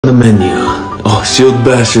The menu. Oh, shield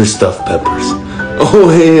basher stuffed peppers. Oh,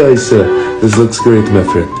 hey, Isa. This looks great, my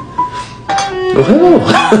friend. Oh, hello.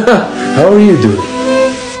 How are you doing?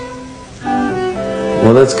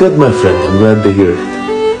 Well, that's good, my friend. I'm glad to hear it.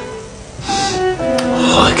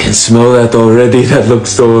 Oh, I can smell that already. That looks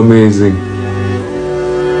so amazing.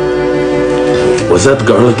 Was that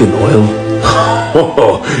garlic and oil?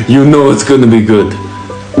 Oh, you know it's gonna be good.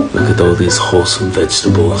 Look at all these wholesome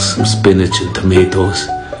vegetables, some spinach and tomatoes.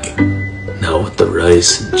 Now with the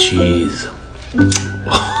rice and cheese.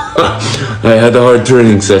 I had a hard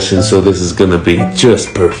training session, so this is gonna be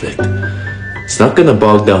just perfect. It's not gonna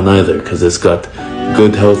bog down either, because it's got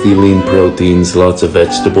good healthy lean proteins, lots of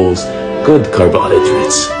vegetables, good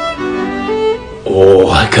carbohydrates. Oh,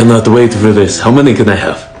 I cannot wait for this. How many can I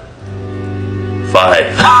have?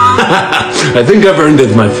 5. I think I've earned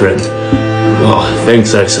it, my friend. Oh,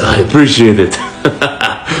 thanks, Isa. I appreciate it.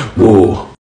 Whoa.